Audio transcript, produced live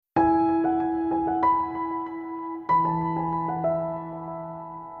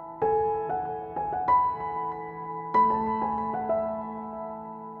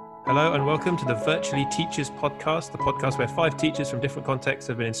Hello and welcome to the Virtually Teachers podcast, the podcast where 5 teachers from different contexts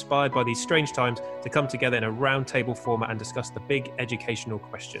have been inspired by these strange times to come together in a roundtable format and discuss the big educational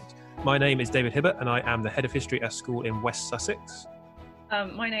questions. My name is David Hibbert and I am the Head of History at a school in West Sussex.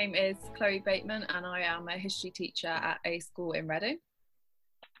 My name is Chloe Bateman and I am a history teacher at a school in Reading.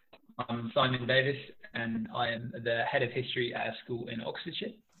 I'm Simon Davis and I am the Head of History at a school in Oxfordshire.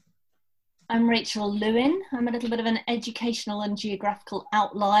 I'm Rachel Lewin. I'm a little bit of an educational and geographical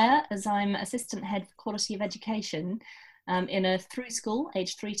outlier as I'm Assistant Head for Quality of Education in a through school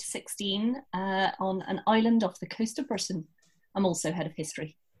aged 3 to 16 on an island off the coast of Britain. I'm also Head of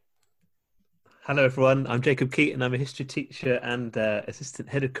History. Hello everyone, I'm Jacob Keaton. I'm a history teacher and Assistant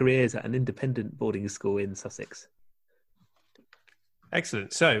Head of Careers at an independent boarding school in Sussex.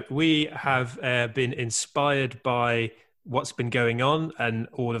 Excellent. So we have been inspired by what's been going on and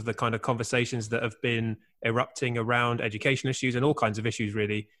all of the kind of conversations that have been erupting around education issues and all kinds of issues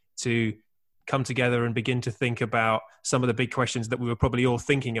really to come together and begin to think about some of the big questions that we were probably all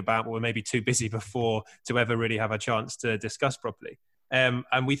thinking about but were maybe too busy before to ever really have a chance to discuss properly. And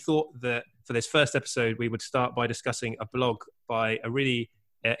we thought that for this first episode, we would start by discussing a blog by a really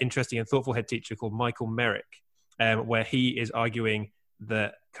interesting and thoughtful head teacher called Michael Merrick, where he is arguing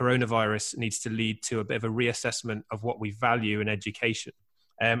that coronavirus needs to lead to a bit of a reassessment of what we value in education.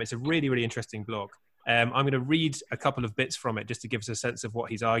 It's a really, really interesting blog. I'm going to read a couple of bits from it just to give us a sense of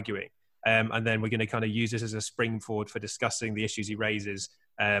what he's arguing. And then we're going to kind of use this as a springboard for discussing the issues he raises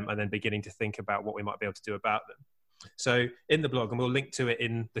and then beginning to think about what we might be able to do about them. So in the blog, and we'll link to it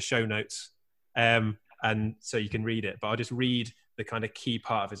in the show notes, and so you can read it, but I'll just read the kind of key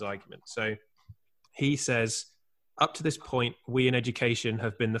part of his argument. So he says, up to this point, we in education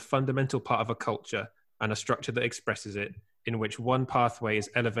have been the fundamental part of a culture and a structure that expresses it, in which one pathway is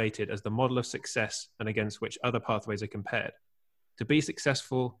elevated as the model of success and against which other pathways are compared. To be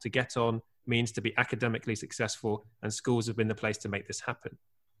successful, to get on, means to be academically successful, and schools have been the place to make this happen.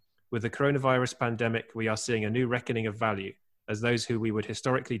 With the coronavirus pandemic, we are seeing a new reckoning of value, as those who we would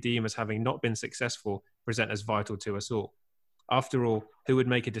historically deem as having not been successful present as vital to us all. After all, who would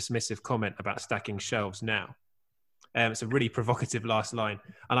make a dismissive comment about stacking shelves now? It's a really provocative last line.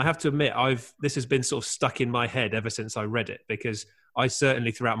 And I have to admit, this has been sort of stuck in my head ever since I read it, because I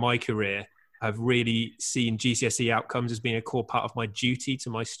certainly throughout my career have really seen GCSE outcomes as being a core part of my duty to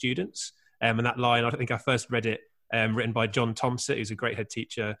my students. And that line, I think I first read it written by John Thompson, who's a great head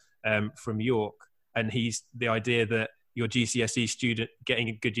teacher from York. And he's the idea that your GCSE student,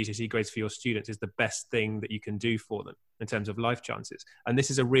 getting good GCSE grades for your students is the best thing that you can do for them in terms of life chances. And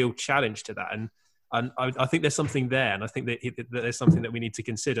this is a real challenge to that. And I think there's something there, and I think that there's something that we need to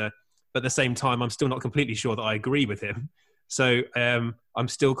consider. But at the same time, I'm still not completely sure that I agree with him. So I'm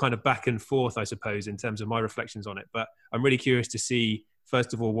still kind of back and forth, I suppose, in terms of my reflections on it. But I'm really curious to see,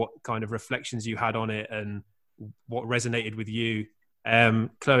 first of all, what kind of reflections you had on it and what resonated with you.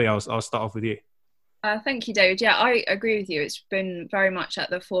 Chloe, I'll start off with you. Thank you, David. Yeah, I agree with you. It's been very much at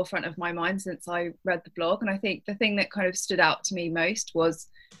the forefront of my mind since I read the blog. And I think the thing that kind of stood out to me most was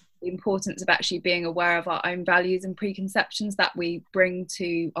the importance of actually being aware of our own values and preconceptions that we bring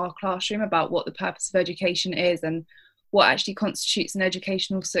to our classroom about what the purpose of education is and what actually constitutes an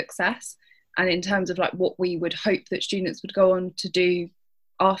educational success, and in terms of like what we would hope that students would go on to do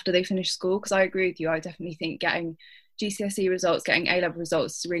after they finish school. Because I agree with you, I definitely think getting GCSE results, getting A-level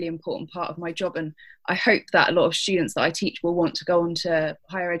results is a really important part of my job, and I hope that a lot of students that I teach will want to go on to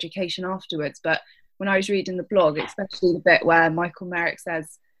higher education afterwards. But when I was reading the blog, especially the bit where Michael Merrick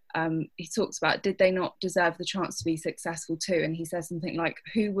says, he talks about, did they not deserve the chance to be successful too? And he says something like,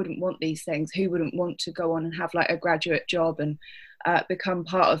 who wouldn't want these things? Who wouldn't want to go on and have like a graduate job and become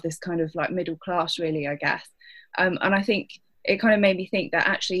part of this kind of like middle class, really, I guess. And I think it kind of made me think that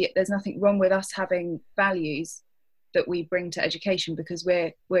actually there's nothing wrong with us having values that we bring to education, because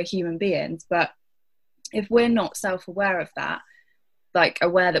we're human beings. But if we're not self-aware of that, like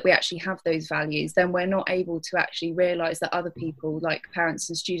aware that we actually have those values, then we're not able to actually realise that other people, like parents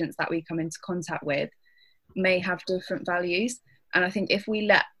and students that we come into contact with, may have different values. And I think if we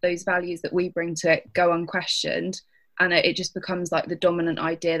let those values that we bring to it go unquestioned, and it just becomes like the dominant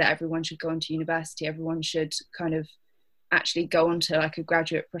idea that everyone should go on to university, everyone should kind of actually go on to like a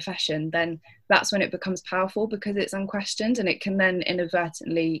graduate profession, then that's when it becomes powerful, because it's unquestioned, and it can then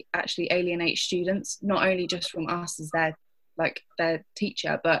inadvertently actually alienate students, not only just from us as their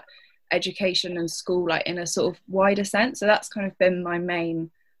teacher, but education and school like in a sort of wider sense. So that's kind of been my main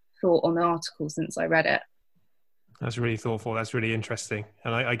thought on the article since I read it. That's really thoughtful. That's really interesting.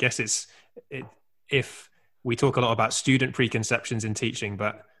 And I guess if we talk a lot about student preconceptions in teaching,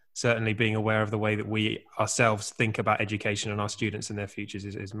 but certainly being aware of the way that we ourselves think about education and our students and their futures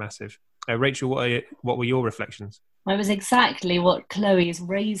is massive. Rachel, what were your reflections? It was exactly what Chloe's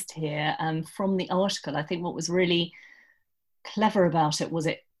raised here from the article. I think what was really clever about it was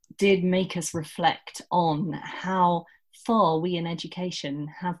it did make us reflect on how far we in education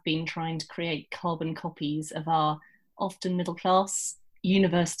have been trying to create carbon copies of our often middle class,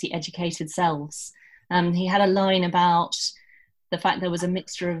 university educated selves. He had a line about the fact there was a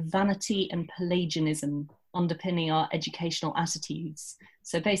mixture of vanity and Pelagianism underpinning our educational attitudes.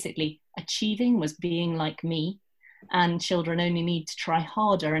 So basically, achieving was being like me, and children only need to try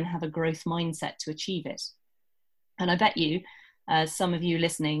harder and have a growth mindset to achieve it. And I bet you, some of you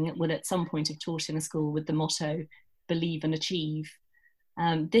listening would at some point have taught in a school with the motto, believe and achieve.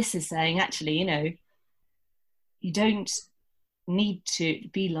 This is saying, actually, you don't need to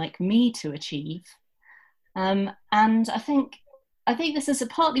be like me to achieve. And I think this is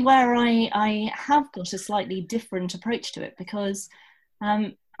partly where I have got a slightly different approach to it, because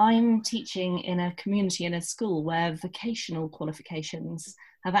I'm teaching in a community, in a school where vocational qualifications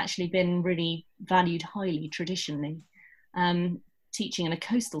have actually been really valued highly traditionally. Teaching in a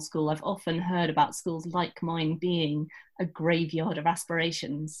coastal school, I've often heard about schools like mine being a graveyard of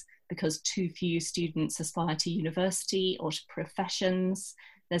aspirations because too few students aspire to university or to professions.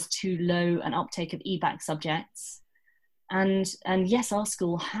 There's too low an uptake of EBacc subjects. And yes, our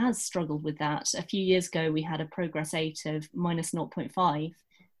school has struggled with that. A few years ago, we had a progress 8 of minus 0.5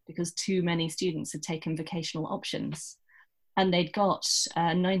 because too many students had taken vocational options. And they'd got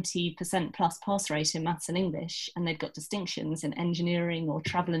a 90% plus pass rate in maths and English, and they'd got distinctions in engineering or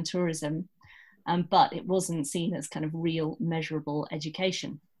travel and tourism, but it wasn't seen as kind of real measurable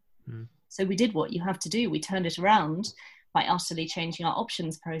education. So we did what you have to do. We turned it around by utterly changing our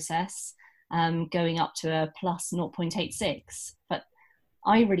options process, going up to a plus 0.86. But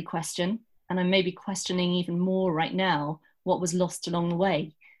I really question, and I'm maybe questioning even more right now, what was lost along the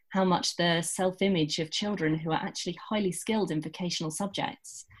way. How much the self-image of children who are actually highly skilled in vocational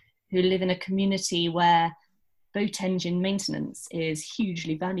subjects, who live in a community where boat engine maintenance is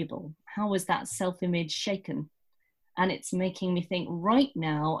hugely valuable. How was that self-image shaken? And it's making me think right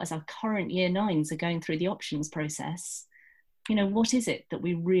now, as our current year 9s are going through the options process, what is it that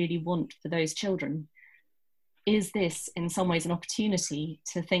we really want for those children? Is this in some ways an opportunity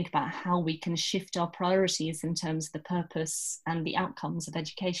to think about how we can shift our priorities in terms of the purpose and the outcomes of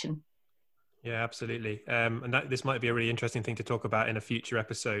education? Yeah, absolutely. And this might be a really interesting thing to talk about in a future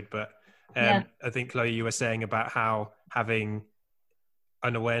episode. But Yeah. I think, Chloe, you were saying about how having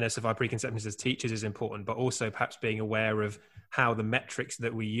an awareness of our preconceptions as teachers is important, but also perhaps being aware of how the metrics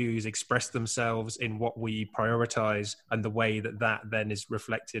that we use express themselves in what we prioritize and the way that then is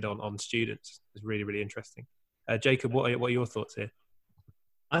reflected on students is really, really interesting. Jacob, what are your thoughts here?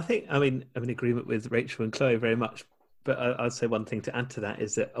 I'm in agreement with Rachel and Chloe very much, but I'd say one thing to add to that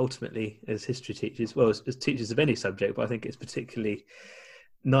is that ultimately, as history teachers, well, as teachers of any subject, but I think it's particularly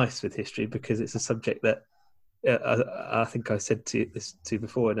nice with history because it's a subject that I think I said this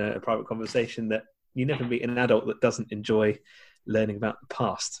before in a private conversation, that you never meet an adult that doesn't enjoy learning about the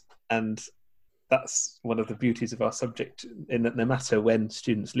past. And that's one of the beauties of our subject, in that no matter when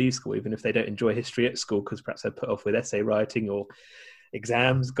students leave school, even if they don't enjoy history at school because perhaps they're put off with essay writing or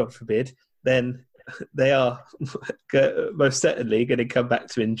exams, God forbid, then they are most certainly going to come back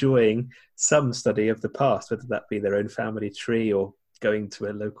to enjoying some study of the past, whether that be their own family tree or going to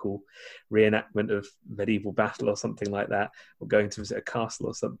a local reenactment of medieval battle or something like that, or going to visit a castle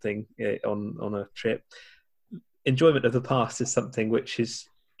or something on a trip. Enjoyment of the past is something which is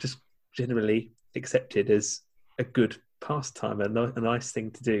just generally accepted as a good pastime and a nice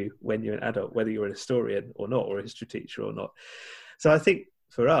thing to do when you're an adult, whether you're a historian or not, or a history teacher or not. So I think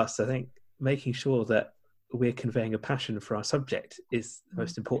for us, making sure that we're conveying a passion for our subject is the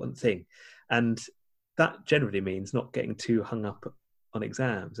most important thing. And that generally means not getting too hung up on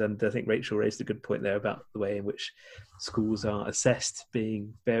exams. And I think Rachel raised a good point there about the way in which schools are assessed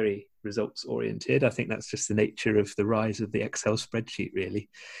being very results oriented. I think that's just the nature of the rise of the Excel spreadsheet, really,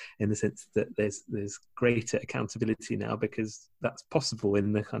 in the sense that there's greater accountability now because that's possible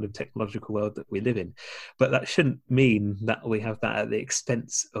in the kind of technological world that we live in. But that shouldn't mean that we have that at the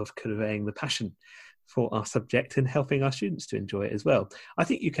expense of conveying the passion for our subject and helping our students to enjoy it as well. I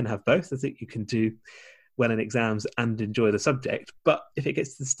think you can have both. I think you can do well in exams and enjoy the subject. But if it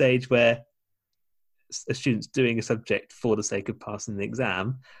gets to the stage where a student's doing a subject for the sake of passing the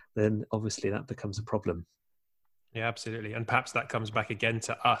exam, then obviously that becomes a problem. Yeah, absolutely. And perhaps that comes back again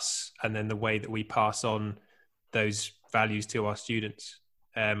to us and then the way that we pass on those values to our students.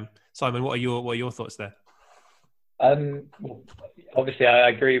 Simon, what are your thoughts there? Well, obviously, I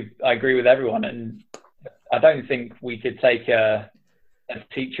agree with everyone, and I don't think we could take a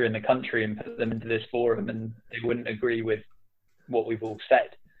teacher in the country and put them into this forum and they wouldn't agree with what we've all said.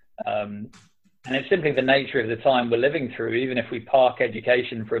 And it's simply the nature of the time we're living through. Even if we park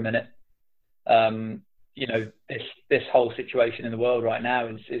education for a minute, you know, this whole situation in the world right now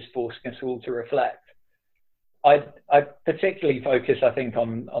is forcing us all to reflect. I particularly focus, I think,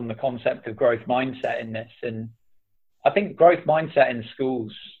 on the concept of growth mindset in this, and I think growth mindset in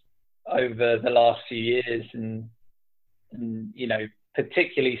schools over the last few years, and you know,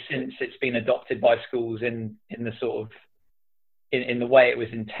 particularly since it's been adopted by schools in the sort of in the way it was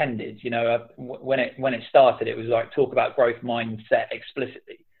intended. You know, when it started, it was like, talk about growth mindset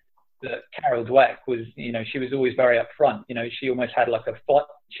explicitly. But Carol Dweck was, you know, she was always very upfront. You know, she almost had like a Fight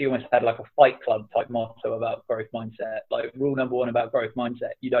Club type motto about growth mindset. Like, rule number one about growth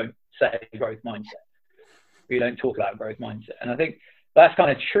mindset: you don't say growth mindset. You don't talk about growth mindset. And I think that's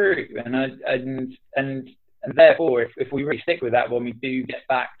kind of true. And therefore, if we really stick with that, when we do get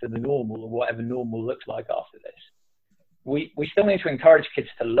back to the normal, or whatever normal looks like after this, we still need to encourage kids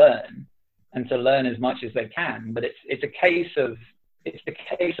to learn, and to learn as much as they can. But it's the case of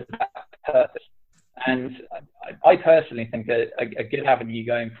that purpose. And I personally think a good avenue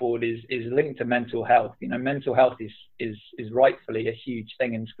going forward is linked to mental health. You know, mental health is rightfully a huge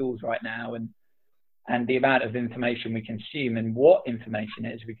thing in schools right now, and the amount of information we consume and what information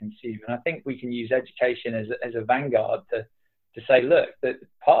it is we consume. And I think we can use education as a vanguard to say, look, that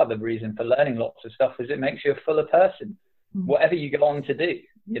part of the reason for learning lots of stuff is it makes you a fuller person, whatever you go on to do.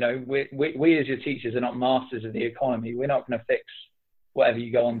 You know, we as your teachers are not masters of the economy. We're not going to fix whatever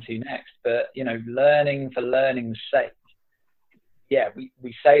you go on to next. But, you know, learning for learning's sake. Yeah,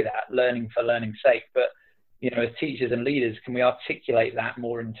 we say that, learning for learning's sake. But, you know, as teachers and leaders, can we articulate that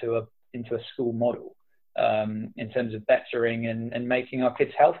more into a school model, in terms of bettering and making our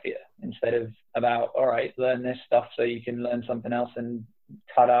kids healthier, instead of about, all right, learn this stuff so you can learn something else, and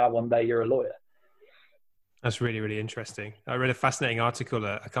ta-da, one day you're a lawyer. That's really, really interesting. I read a fascinating article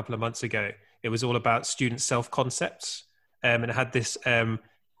a couple of months ago. It was all about student self-concepts, and it had this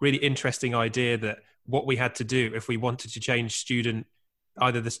really interesting idea that what we had to do if we wanted to change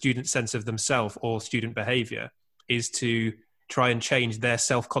either the student sense of themselves or student behavior, is to try and change their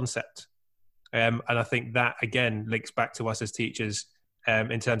self-concept. And I think that, again, links back to us as teachers,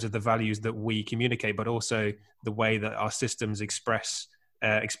 in terms of the values that we communicate, but also the way that our systems express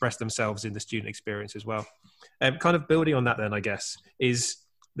themselves in the student experience as well. Kind of building on that then, I guess, is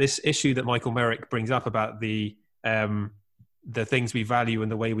this issue that Michael Merrick brings up about the things we value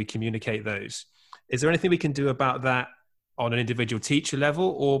and the way we communicate those. Is there anything we can do about that on an individual teacher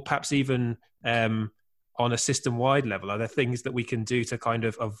level, or perhaps even on a system-wide level? Are there things that we can do to kind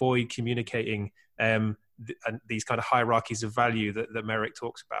of avoid communicating these kind of hierarchies of value that Merrick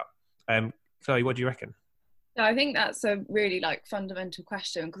talks about? Chloe, what do you reckon? Yeah, I think that's a really fundamental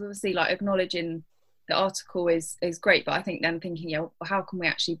question, because obviously acknowledging the article is great, but I think then thinking, how can we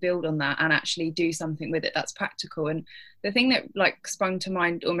actually build on that and actually do something with it that's practical? And the thing that sprung to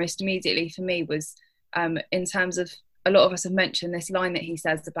mind almost immediately for me was, in terms of, a lot of us have mentioned this line that he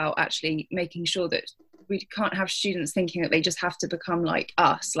says about actually making sure that we can't have students thinking that they just have to become like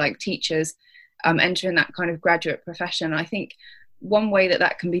us, like teachers, entering that kind of graduate profession. I think one way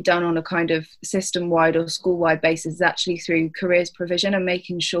that can be done on a kind of system-wide or school-wide basis is actually through careers provision, and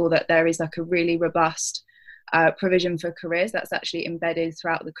making sure that there is a really robust provision for careers that's actually embedded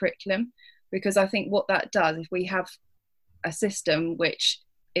throughout the curriculum. Because I think what that does, if we have a system which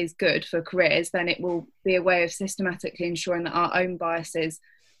is good for careers, then it will be a way of systematically ensuring that our own biases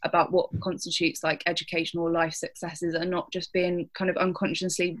about what constitutes educational life successes are not just being kind of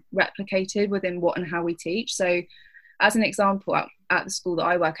unconsciously replicated within what and how we teach. So as an example, at the school that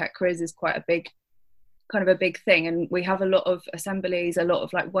I work at, careers is quite a big thing, and we have a lot of assemblies, a lot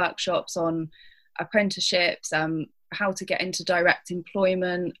of workshops on apprenticeships, how to get into direct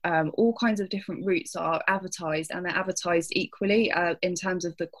employment. All kinds of different routes are advertised, and they're advertised equally in terms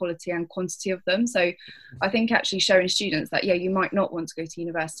of the quality and quantity of them. So I think actually showing students that, you might not want to go to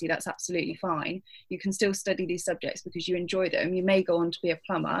university, that's absolutely fine. You can still study these subjects because you enjoy them. You may go on to be a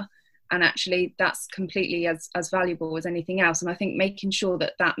plumber, and actually that's completely as valuable as anything else. And I think making sure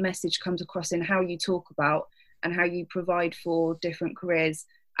that message comes across in how you talk about and how you provide for different careers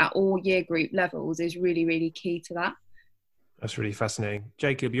at all year group levels is really, really key to that. That's really fascinating.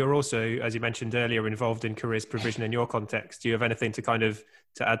 Jacob, you're also, as you mentioned earlier, involved in careers provision in your context. Do you have anything to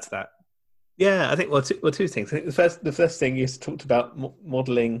add to that? Yeah, I think two things. I think the first thing you talked about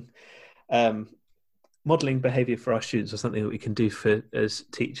modelling modeling behavior for our students is something that we can do for as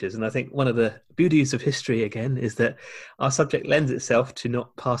teachers. And I think one of the beauties of history, again, is that our subject lends itself to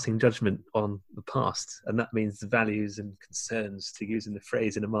not passing judgment on the past. And that means the values and concerns, to using the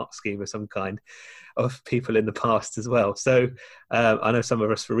phrase in a mark scheme of some kind, of people in the past as well. So I know some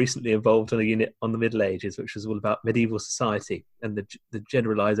of us were recently involved on a unit on the Middle Ages, which was all about medieval society. And the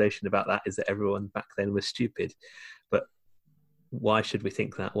generalization about that is that everyone back then was stupid. But why should we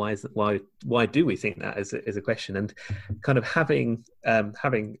think that? Why do we think that is a question? And kind of having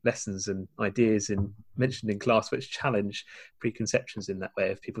lessons and ideas mentioned in class which challenge preconceptions in that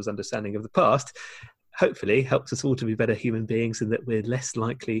way of people's understanding of the past, hopefully helps us all to be better human beings, and that we're less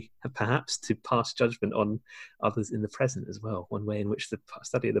likely perhaps to pass judgment on others in the present as well. One way in which the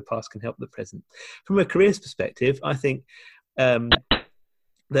study of the past can help the present. From a careers perspective, I think that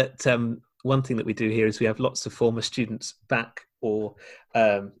one thing that we do here is we have lots of former students back, or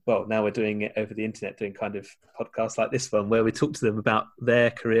now we're doing it over the internet, doing kind of podcasts like this one, where we talk to them about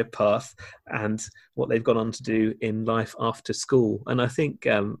their career path and what they've gone on to do in life after school. And I think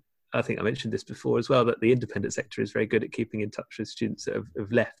I mentioned this before as well, that the independent sector is very good at keeping in touch with students that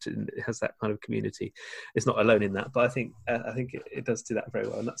have left, and it has that kind of community. It's not alone in that, but I think it does do that very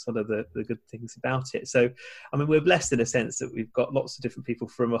well, and that's one of the good things about it. So, I mean, we're blessed in a sense that we've got lots of different people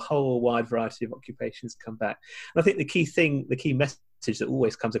from a whole wide variety of occupations come back. And I think the key message that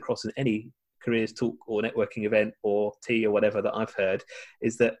always comes across in any careers talk or networking event or tea or whatever that I've heard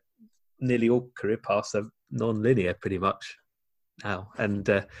is that nearly all career paths are non-linear pretty much now,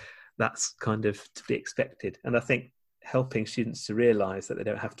 and that's kind of to be expected. And I think helping students to realise that they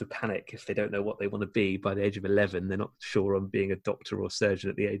don't have to panic if they don't know what they want to be by the age of 11. They're not sure on being a doctor or surgeon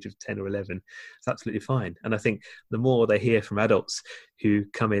at the age of 10 or 11. It's absolutely fine. And I think the more they hear from adults who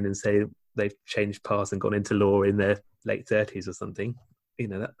come in and say they've changed paths and gone into law in their late 30s or something,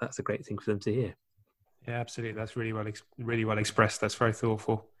 that's a great thing for them to hear. Yeah, absolutely. That's really well expressed. That's very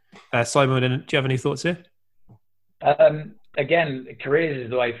thoughtful. Simon, do you have any thoughts here? Again, careers is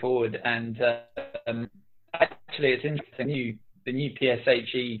the way forward, and actually, it's interesting. The new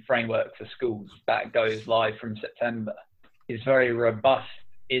PSHE framework for schools that goes live from September is very robust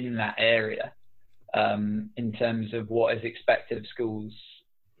in that area, in terms of what is expected of schools,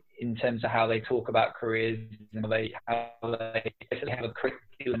 in terms of how they talk about careers, and how they basically have a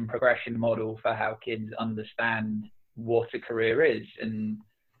curriculum progression model for how kids understand what a career is, and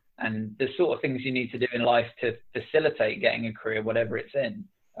the sort of things you need to do in life to facilitate getting a career, whatever it's in.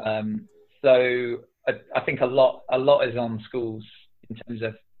 So I think a lot is on schools in terms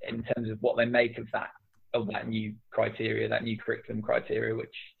of what they make of that new criteria, that new curriculum criteria,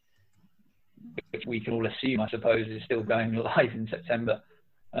 which we can all assume, I suppose, is still going live in September.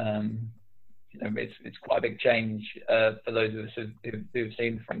 It's quite a big change for those of us who've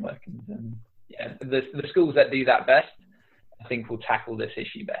seen the framework. And the schools that do that best, I think, will tackle this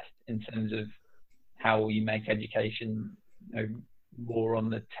issue best in terms of how you make education more on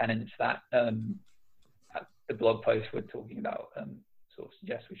the tenets that the blog post we're talking about sort of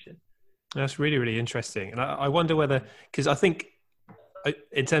suggests we should. That's really, really interesting. And I wonder whether, because I think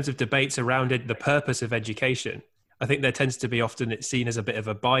in terms of debates around it, the purpose of education, I think there tends to be often it's seen as a bit of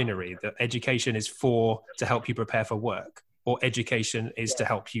a binary, that education is to help you prepare for work, or education is to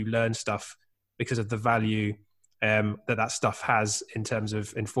help you learn stuff because of the value that stuff has in terms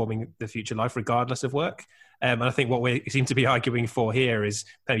of informing the future life, regardless of work. And I think what we seem to be arguing for here is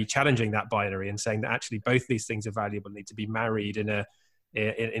maybe challenging that binary and saying that actually both these things are valuable, need to be married in a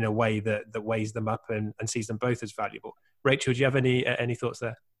way that weighs them up and sees them both as valuable. Rachel, do you have any thoughts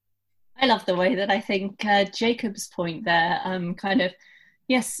there? I love the way that I think Jacob's point there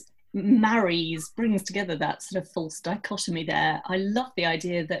brings together that sort of false dichotomy there. I love the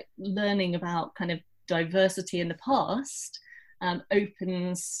idea that learning about kind of diversity in the past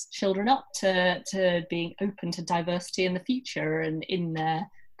opens children up to being open to diversity in the future and in their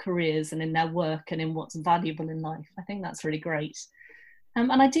careers and in their work and in what's valuable in life. I think that's really great.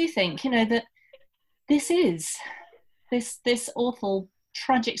 And I do think, that this awful,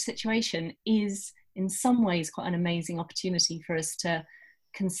 tragic situation is in some ways quite an amazing opportunity for us to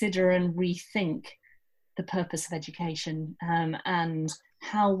consider and rethink the purpose of education, and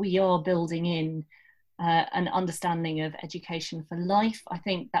how we are building in an understanding of education for life. I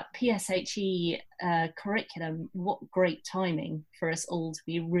think that PSHE curriculum, what great timing for us all to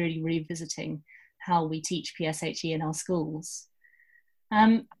be really revisiting how we teach PSHE in our schools.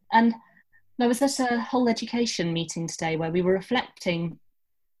 And there was this whole education meeting today where we were reflecting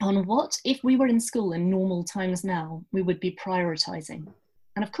on what, if we were in school in normal times now, we would be prioritising.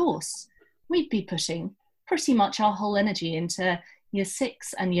 And of course, we'd be putting pretty much our whole energy into year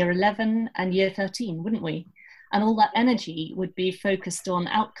 6 and year 11 and year 13, wouldn't we? And all that energy would be focused on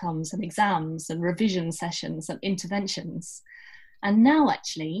outcomes and exams and revision sessions and interventions. And now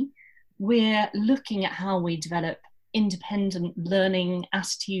actually, we're looking at how we develop independent learning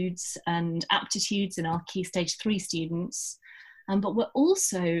attitudes and aptitudes in our Key Stage 3 students. But we're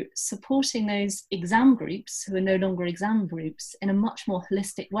also supporting those exam groups who are no longer exam groups in a much more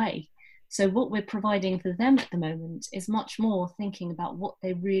holistic way. So what we're providing for them at the moment is much more thinking about what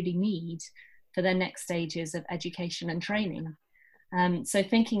they really need for their next stages of education and training. So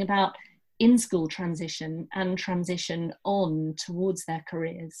thinking about in-school transition and transition on towards their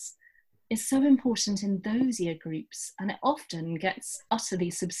careers is so important in those year groups, and it often gets utterly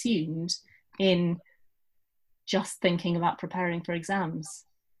subsumed in just thinking about preparing for exams.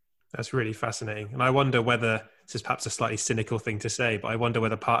 That's really fascinating. And I wonder whether, this is perhaps a slightly cynical thing to say, but I wonder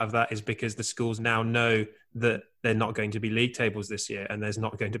whether part of that is because the schools now know that they're not going to be league tables this year and there's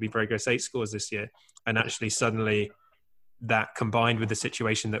not going to be Progress 8 scores this year. And actually suddenly that, combined with the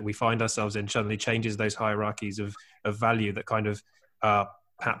situation that we find ourselves in, suddenly changes those hierarchies of value that kind of are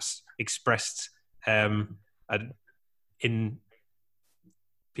perhaps expressed by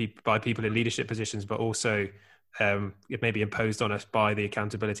people in leadership positions, but also it may be imposed on us by the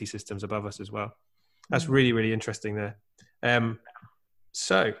accountability systems above us as well. That's really, really interesting there.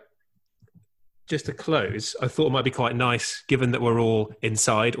 So just to close, I thought it might be quite nice, given that we're all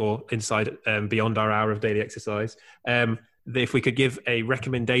inside beyond our hour of daily exercise, that if we could give a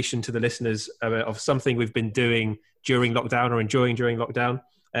recommendation to the listeners of something we've been doing during lockdown or enjoying during lockdown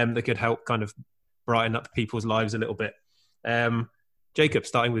that could help kind of brighten up people's lives a little bit. Jacob,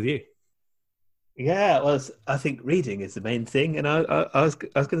 starting with you. Yeah, well, I think reading is the main thing, and I was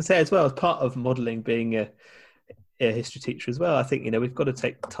going to say as well, as part of modelling being a history teacher as well, I think we've got to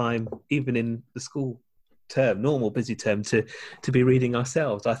take time, even in the school term, normal busy term, to be reading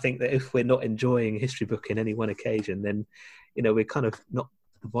ourselves. I think that if we're not enjoying a history book in any one occasion, then we're kind of not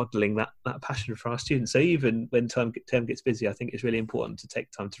modelling that passion for our students. So even when term gets busy, I think it's really important to take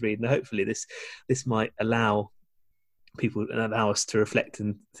time to read, and hopefully this might allow people and allow us to reflect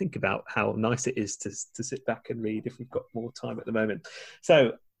and think about how nice it is to sit back and read if we've got more time at the moment.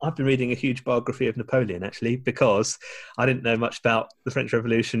 So I've been reading a huge biography of Napoleon, actually, because I didn't know much about the French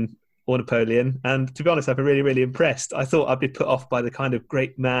Revolution or Napoleon, and to be honest, I've been really, really impressed. I thought I'd be put off by the kind of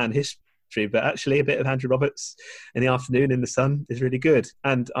great man history, but actually a bit of Andrew Roberts in the afternoon in the sun is really good,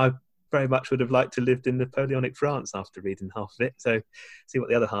 and I very much would have liked to lived in Napoleonic France after reading half of it, so see what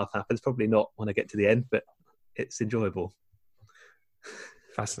the other half happens. Probably not when I get to the end, but it's enjoyable.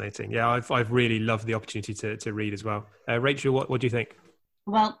 Fascinating. Yeah, I've really loved the opportunity to read as well. Rachel, what do you think?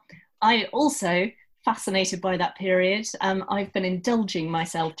 Well, I also fascinated by that period. I've been indulging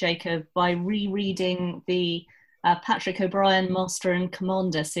myself, Jacob, by rereading the Patrick O'Brian Master and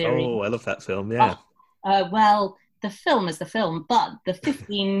Commander series. Oh, I love that film, yeah. Well, the film is the film, but the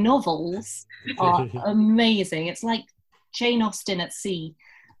 15 novels are amazing. It's like Jane Austen at sea.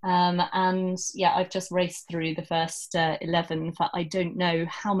 And yeah, I've just raced through the first 11. For I don't know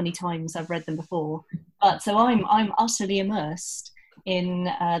how many times I've read them before, but so I'm utterly immersed in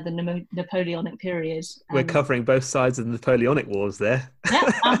the Napoleonic period. We're covering both sides of the Napoleonic Wars there.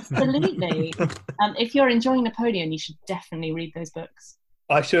 Yeah, absolutely. If you're enjoying Napoleon, you should definitely read those books.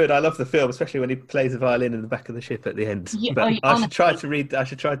 I should. I love the film, especially when he plays the violin in the back of the ship at the end. Yeah, but I should try to read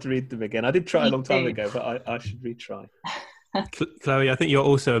them again. I did try a long time ago, but I should retry. Chloe, I think you're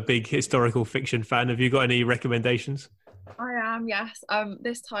also a big historical fiction fan. Have you got any recommendations? I am, yes.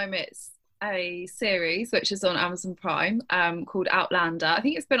 This time it's a series which is on Amazon Prime called Outlander. I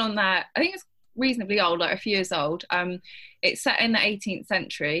think it's been on there. I think it's reasonably old, like a few years old. It's set in the 18th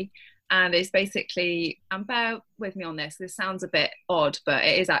century, and it's basically, and bear with me on this sounds a bit odd, but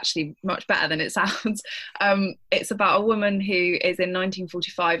it is actually much better than it sounds. It's about a woman who is in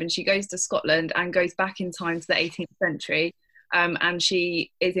 1945, and she goes to Scotland and goes back in time to the 18th century. And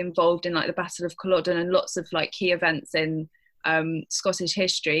she is involved in like the Battle of Culloden and lots of like key events in Scottish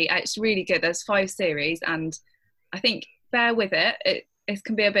history. It's really good. There's 5 series, and I think bear with it. It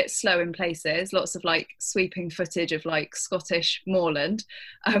can be a bit slow in places, lots of like sweeping footage of like Scottish moorland,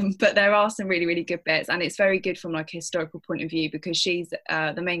 but there are some really, really good bits, and it's very good from like a historical point of view, because she's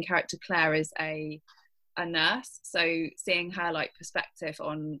the main character, Claire, is a nurse, so seeing her like perspective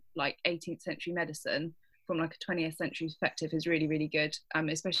on like 18th century medicine from like a 20th century perspective is really, really good,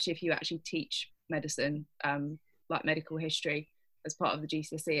 especially if you actually teach medicine, like medical history as part of the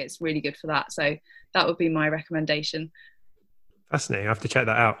GCSE. It's really good for that, so that would be my recommendation. Fascinating. I have to check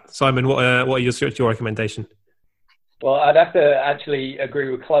that out. Simon, what are your recommendation? Well, I'd have to actually agree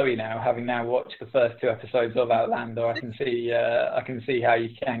with Chloe now, having now watched the first 2 episodes of Outlander. I can see how you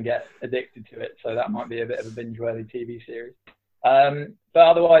can get addicted to it. So that might be a bit of a binge-worthy TV series. But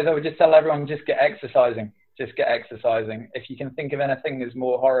otherwise, I would just tell everyone, just get exercising. Just get exercising. If you can think of anything as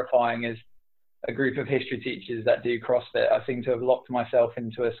more horrifying as a group of history teachers that do CrossFit, I seem to have locked myself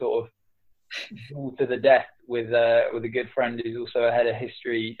into a sort of duel to the death with a good friend who's also a head of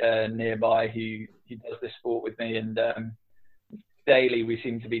history nearby who does this sport with me, and daily we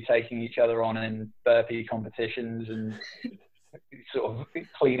seem to be taking each other on in burpee competitions and sort of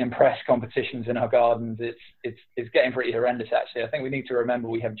clean and press competitions in our gardens. It's getting pretty horrendous, actually. I think we need to remember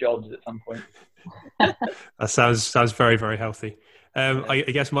we have jobs at some point. That sounds very, very healthy. I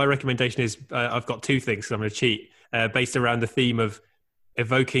guess my recommendation is I've got 2 things, because I'm going to cheat, based around the theme of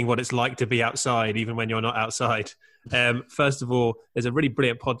evoking what it's like to be outside even when you're not outside. First of all, there's a really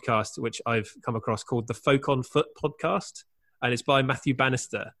brilliant podcast which I've come across called the Folk on Foot podcast, and it's by Matthew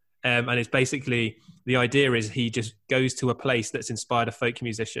Bannister, and it's basically, the idea is he just goes to a place that's inspired a folk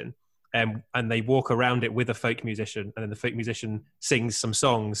musician, and they walk around it with a folk musician, and then the folk musician sings some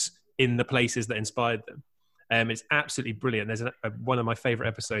songs in the places that inspired them. It's absolutely brilliant. There's one of my favourite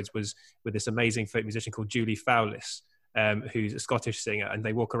episodes was with this amazing folk musician called Julie Fowlis, who's a Scottish singer, and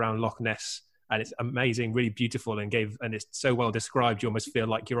they walk around Loch Ness, and it's amazing, really beautiful, and it's so well described you almost feel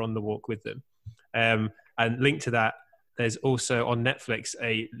like you're on the walk with them. And linked to that, there's also on Netflix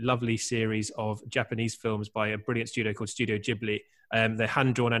a lovely series of Japanese films by a brilliant studio called Studio Ghibli. They're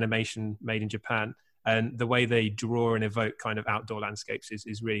hand-drawn animation made in Japan, and the way they draw and evoke kind of outdoor landscapes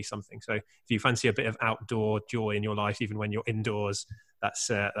is really something. So if you fancy a bit of outdoor joy in your life, even when you're indoors, that's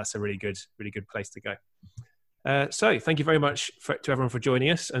a really good place to go. So thank you very much to everyone for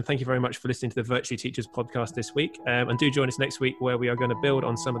joining us, and thank you very much for listening to the Virtually Teachers podcast this week, and do join us next week, where we are going to build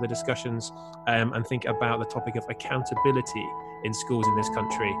on some of the discussions and think about the topic of accountability in schools in this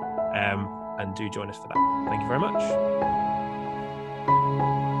country, and do join us for that. Thank you very much.